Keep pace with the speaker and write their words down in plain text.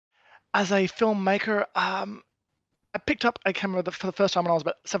As a filmmaker, I picked up a camera for the first time when I was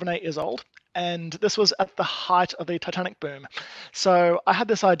about 7, 8 years old, and this was at the height of the Titanic boom. So I had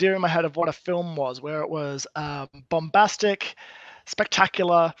this idea in my head of what a film was, where it was bombastic,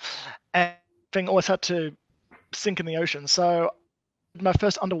 spectacular, and thing always had to sink in the ocean. So my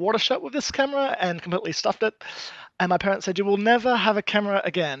first underwater shot with this camera and completely stuffed it. And my parents said, "You will never have a camera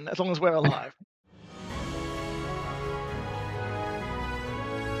again as long as we're alive."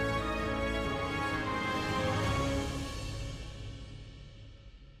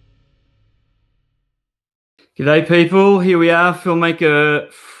 G'day people, here we are,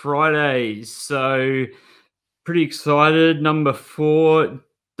 Filmmaker Fridays. So pretty excited. Number 4,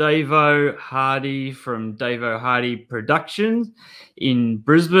 Davo Hardy from Davo Hardy Productions in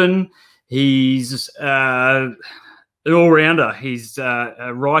Brisbane. He's an all-rounder. He's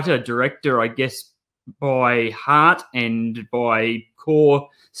a writer, director, I guess, by heart and by core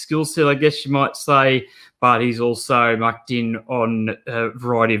skill set, I guess you might say, but he's also mucked in on a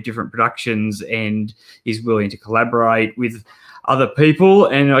variety of different productions and is willing to collaborate with other people,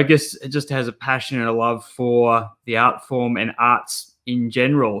 and I guess it just has a passion and a love for the art form and arts in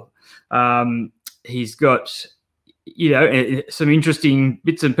general. He's got, some interesting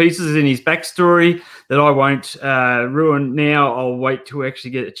bits and pieces in his backstory that I won't ruin now. I'll wait to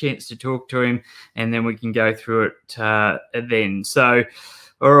actually get a chance to talk to him, and then we can go through it then. So,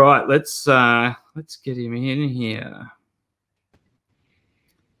 all right, let's get him in here.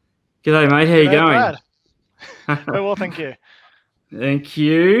 G'day, mate. How you going? Very well, thank you. Thank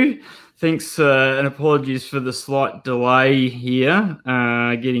you. Thanks, and apologies for the slight delay here,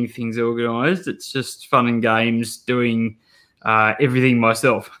 getting things organised. It's just fun and games doing everything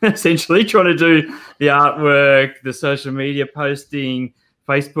myself, essentially, trying to do the artwork, the social media posting.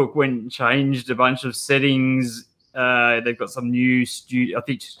 Facebook went and changed a bunch of settings. They've got some new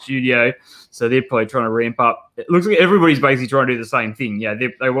studio, so they're probably trying to ramp up. It looks like everybody's basically trying to do the same thing. Yeah,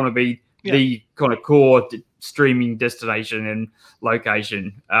 they want to be the kind of core streaming destination and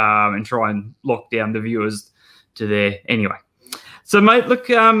location, and try and lock down the viewers to there. Anyway, so mate, look,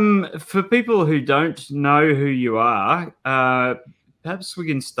 for people who don't know who you are, perhaps we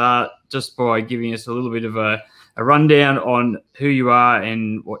can start just by giving us a little bit of a rundown on who you are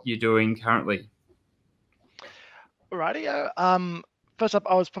and what you're doing currently. Rightio. First up,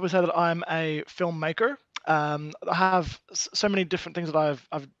 I would probably say that I'm a filmmaker. I have so many different things that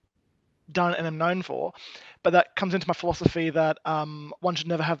I've done and am known for, but that comes into my philosophy that one should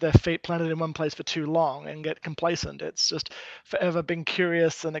never have their feet planted in one place for too long and get complacent. It's just forever being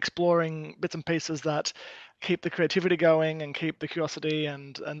curious and exploring bits and pieces that keep the creativity going and keep the curiosity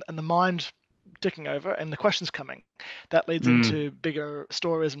and the mind ticking over and the questions coming. That leads into bigger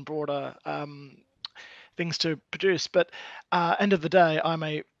stories and broader things to produce. But end of the day, I'm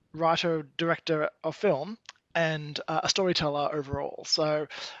a writer, director of film, and a storyteller overall. So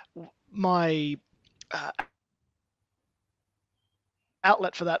my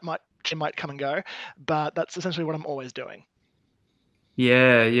outlet for that might come and go, but that's essentially what I'm always doing.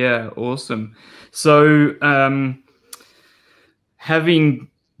 Yeah, awesome. So having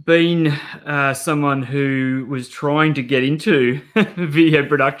been someone who was trying to get into video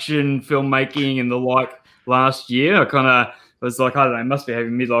production, filmmaking and the like last year, I kind of was like, I don't know, must be having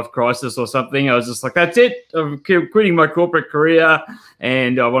a midlife crisis or something. I was just like, that's it. I'm quitting my corporate career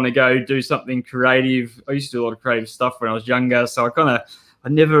and I want to go do something creative. I used to do a lot of creative stuff when I was younger. So I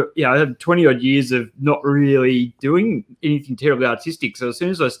never, I had 20 odd years of not really doing anything terribly artistic. So as soon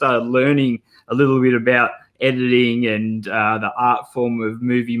as I started learning a little bit about editing and the art form of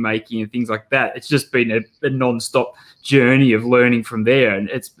movie making and things like that, it's just been a non-stop journey of learning from there.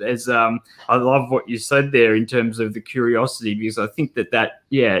 And I love what you said there in terms of the curiosity, because I think that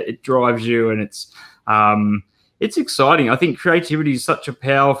it drives you, and it's exciting. I think creativity is such a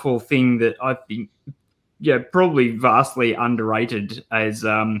powerful thing that I think probably vastly underrated as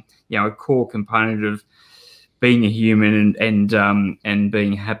a core component of being a human and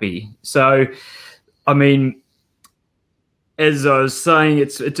being happy. So I mean, as I was saying,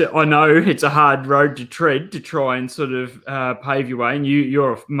 I know it's a hard road to tread to try and sort of pave your way, and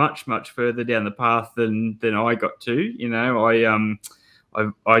you're much further down the path than I got to.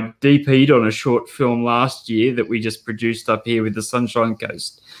 I DP'd on a short film last year that we just produced up here with the Sunshine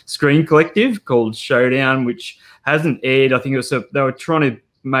Coast Screen Collective called Showdown, which hasn't aired. I think they were trying to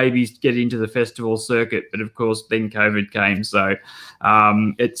maybe get into the festival circuit, but of course then COVID came, so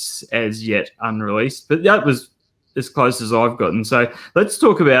it's as yet unreleased. But that was as close as I've gotten. So let's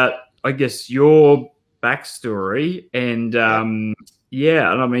talk about, I guess, your backstory and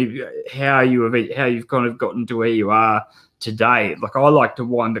Yeah, and I mean, how you've kind of gotten to where you are today. Like, I like to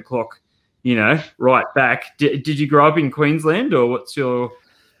wind the clock, right back. Did you grow up in Queensland, or what's your?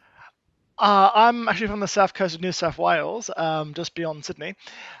 I'm actually from the south coast of New South Wales, just beyond Sydney,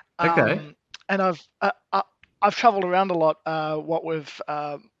 Okay. and I've travelled around a lot. What with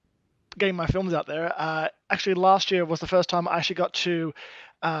getting my films out there. Actually, last year was the first time I actually got to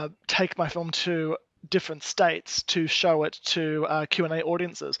take my film to different states to show it to Q&A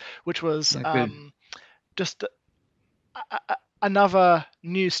audiences, which was Yeah, good. just another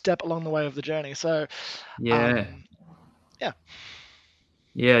new step along the way of the journey. So, Yeah, um, yeah.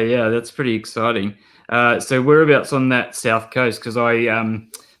 yeah. That's pretty exciting. So whereabouts on that south coast? Because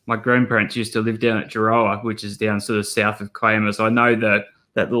my grandparents used to live down at Giroa, which is down sort of south of Kiama. So I know that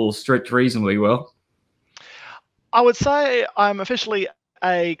little stretch reasonably well. I would say I'm officially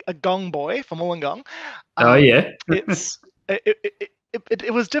a gong boy from Wollongong. Oh yeah, It's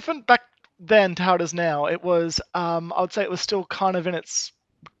it was different back then to how it is now. It was I would say it was still kind of in its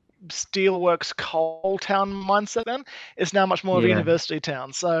steelworks coal town mindset then. It's now much more of a yeah, university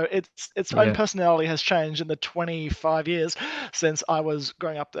town. So its own yeah, personality has changed in the 25 years since I was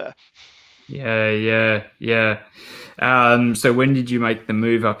growing up there. yeah. So when did you make the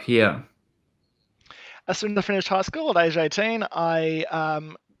move up here? As soon as I finished high school at age 18, I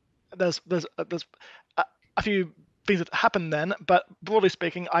there's a, a few things that happened then, but broadly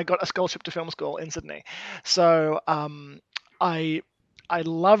speaking, I got a scholarship to film school in Sydney. So I I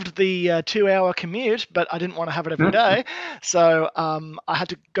loved the 2 hour commute, but I didn't want to have it every day. So I had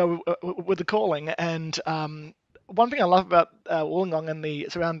to go with the calling. And one thing I love about Wollongong and the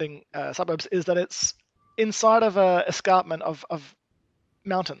surrounding suburbs is that it's inside of a escarpment of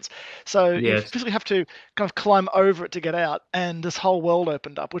mountains. So you Yes, physically have to kind of climb over it to get out, and this whole world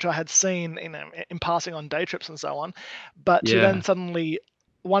opened up, which I had seen, in passing on day trips and so on. But to then yeah. suddenly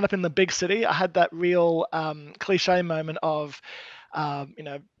wind up in the big city, I had that real cliche moment of, you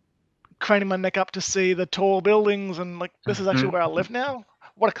know, craning my neck up to see the tall buildings, and like, this is actually where I live now.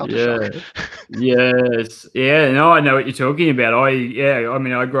 What a culture Yeah. shock. Yes. Yeah. No, I know what you're talking about. I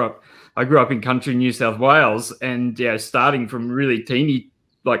mean, I grew up in country New South Wales, and yeah, starting from really teeny,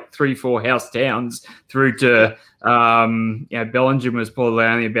 like 3, 4 house towns, through Yeah. to, Bellingham was probably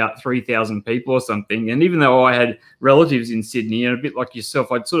only about 3,000 people or something. And even though I had relatives in Sydney, and a bit like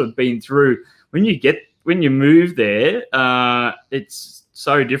yourself, I'd sort of been through when you move there, it's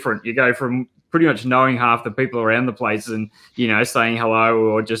so different. You go from pretty much knowing half the people around the place and saying hello,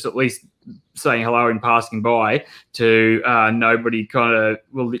 or just at least saying hello in passing by, to nobody kind of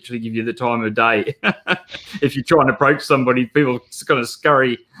will literally give you the time of day. If you try and approach somebody, people kind of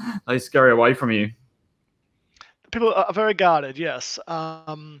scurry away from you. People are very guarded, yes,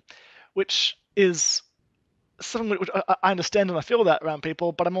 which is something which I understand and I feel that around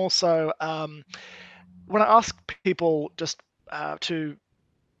people, but I'm also, when I ask people just to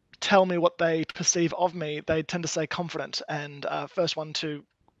tell me what they perceive of me, they tend to say confident, and first one to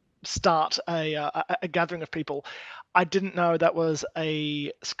start a gathering of people. I didn't know that was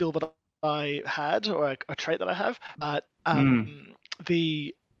a skill that I had, or a trait that I have, but Mm,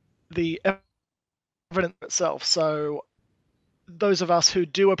 the the evidence itself. So those of us who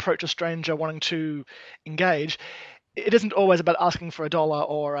do approach a stranger wanting to engage, it isn't always about asking for a dollar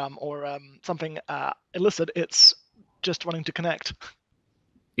or something illicit. It's just wanting to connect.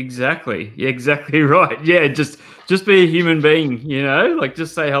 exactly. Yeah, exactly right. Yeah, just be a human being. Like,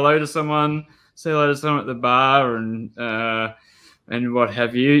 just say hello to someone, say hello to someone at the bar, and what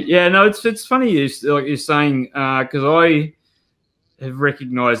have you. Yeah, no, it's funny like you're saying, because I have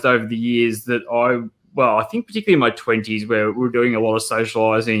recognized over the years that I think particularly in my 20s, where we were doing a lot of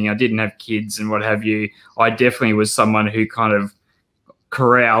socializing, I didn't have kids and what have you. I definitely was someone who kind of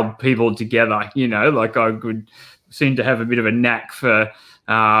corralled people together. Like, I could seem to have a bit of a knack for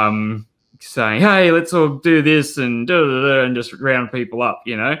saying, "Hey, let's all do this," and and just round people up.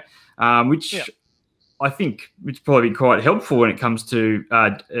 Yeah, Which I think would probably be quite helpful when it comes to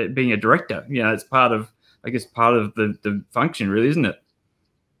being a director. It's part of, I guess, part of the function, really, isn't it?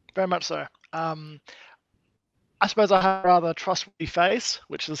 very much so. I suppose I have a rather trustworthy face,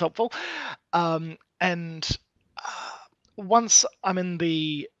 which is helpful. And once I'm in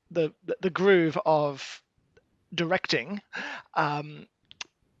the groove of directing, um,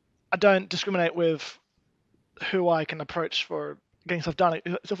 I don't discriminate with who I can approach for getting stuff done.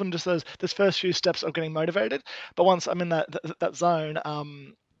 It's often just those first few steps of getting motivated. But once I'm in that zone,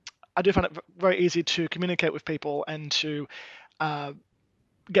 I do find it very easy to communicate with people and to uh,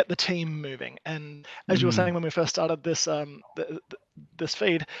 get the team moving. And as you were saying Mm. when we first started this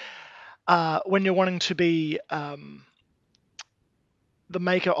feed, when you're wanting to be the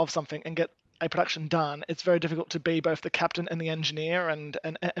maker of something and get a production done, it's very difficult to be both the captain and the engineer and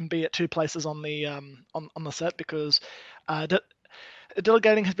be at two places on the set, because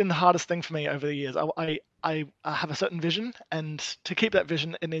delegating has been the hardest thing for me over the years. I have a certain vision, and to keep that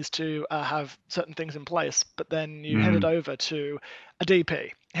vision, it needs to have certain things in place. But then you hand it Mm, over to a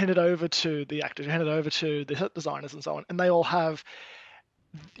DP, hand it over to the actors, hand it over to the set designers, and so on, and they all have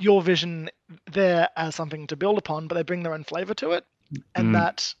your vision there as something to build upon, but they bring their own flavor to it, and mm,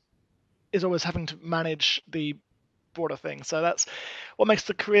 that is always having to manage the broader thing. So that's what makes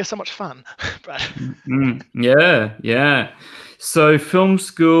the career so much fun, Brad. yeah, yeah. So film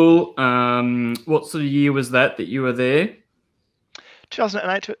school, what sort of year was that you were there?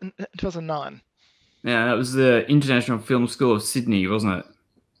 2008 to 2009. Yeah, that was the International Film School of Sydney, wasn't it?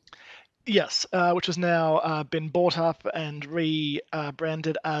 Yes, which has now been bought up and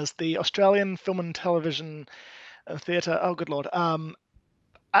rebranded as the Australian Film and Television Theatre. Oh, good lord.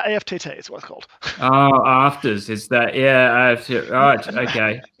 AFTT is what it's called. Oh, afters. It's that. Yeah, after. Right.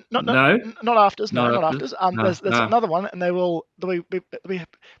 Okay. not not No, not afters. No, not not afters. afters. No, There's no. another one, and they'll be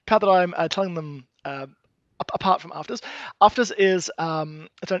proud that I'm telling them apart from afters. Afters is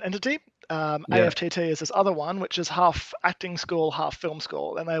its own entity. Yeah. AFTT is this other one, which is half acting school, half film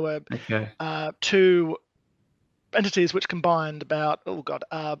school, and they were Okay. two entities which combined about within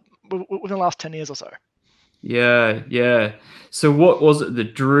the last 10 years or so. Yeah, yeah. So, what was it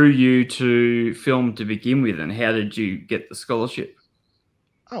that drew you to film to begin with, and how did you get the scholarship?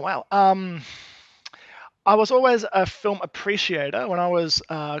 Oh wow. I was always a film appreciator. When I was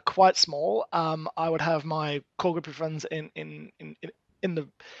quite small, I would have my core group of friends in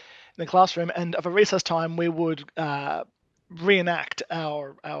the classroom, and of a recess time, we would reenact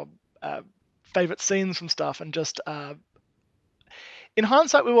our favorite scenes from stuff, and just in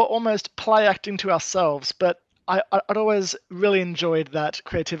hindsight, we were almost play acting to ourselves. But I'd always really enjoyed that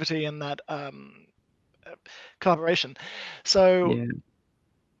creativity and that collaboration. So Yeah.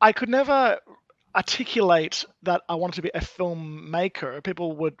 I could never articulate that I wanted to be a filmmaker.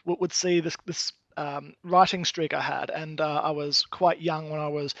 People would see this writing streak I had, and I was quite young when I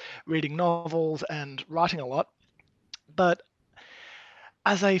was reading novels and writing a lot. But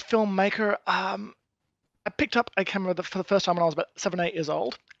as a filmmaker, I picked up a camera for the first time when I was about 7, 8 years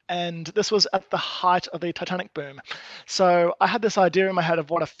old, and this was at the height of the Titanic boom. So I had this idea in my head of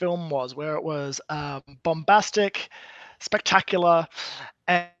what a film was, where it was bombastic, spectacular,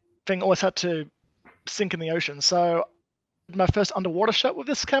 and thing always had to sink in the ocean. So my first underwater shot with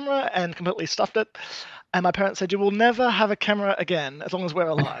this camera and completely stuffed it. And my parents said, "You will never have a camera again as long as we're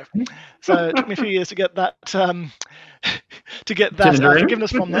alive." So it took me a few years to get that Turned around.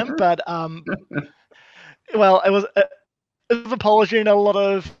 forgiveness from them. But well, it was a bit of apology and a lot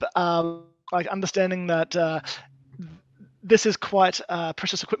of like understanding that this is quite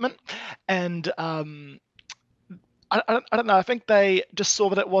precious equipment, and I don't know. I think they just saw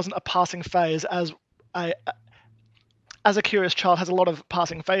that it wasn't a passing phase. I, as a curious child, has a lot of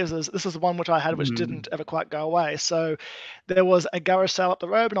passing phases. This is the one which I had, which Mm, didn't ever quite go away. So there was a garage sale up the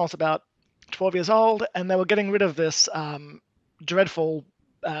road when I was about 12 years old, and they were getting rid of this dreadful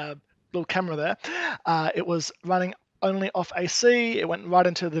little camera there. It was running only off AC. It went right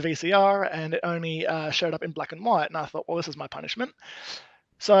into the VCR, and it only showed up in black and white. And I thought, well, this is my punishment.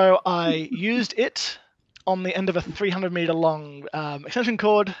 So I used it on the end of a 300-meter long extension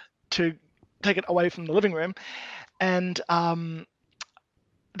cord to take it away from the living room, and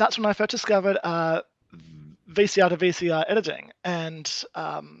that's when I first discovered VCR to VCR editing, and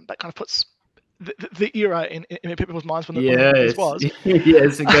that kind of puts the era in people's minds when this yes. was.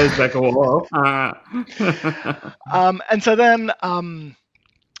 Yes, it goes back a while. And so then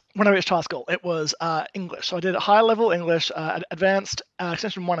when I reached high school, it was English. So I did high level English, advanced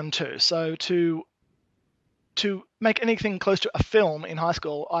extension 1 and 2. So to make anything close to a film in high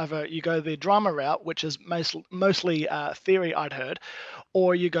school, either you go the drama route, which is mostly theory I'd heard,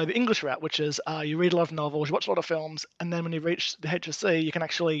 or you go the English route, which is you read a lot of novels, you watch a lot of films, and then when you reach the HSC, you can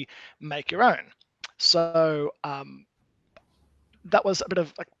actually make your own. So that was a bit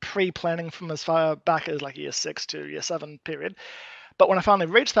of like pre-planning from as far back as like year 6 to year 7 period. But when I finally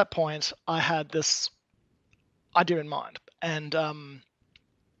reached that point, I had this idea in mind, and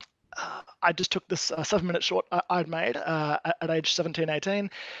I just took this 7-minute short I'd made at age 17,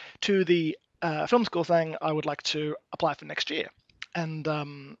 18 to the film school saying I would like to apply for next year. And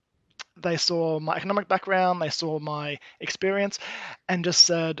they saw my economic background, they saw my experience, and just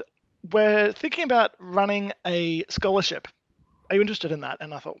said, "We're thinking about running a scholarship. Are you interested in that?"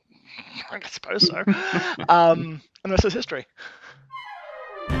 And I thought, I suppose so. And the rest is history.